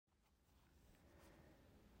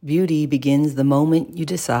Beauty begins the moment you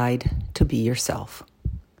decide to be yourself.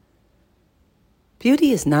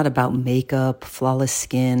 Beauty is not about makeup, flawless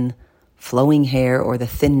skin, flowing hair, or the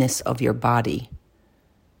thinness of your body.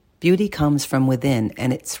 Beauty comes from within,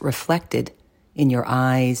 and it's reflected in your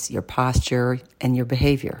eyes, your posture, and your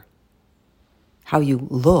behavior. How you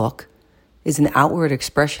look is an outward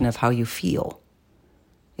expression of how you feel.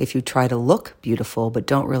 If you try to look beautiful but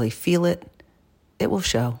don't really feel it, it will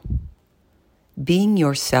show. Being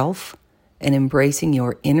yourself and embracing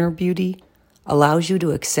your inner beauty allows you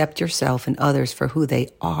to accept yourself and others for who they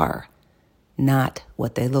are, not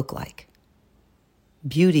what they look like.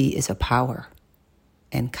 Beauty is a power,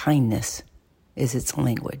 and kindness is its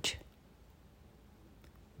language.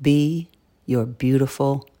 Be your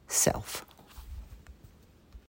beautiful self.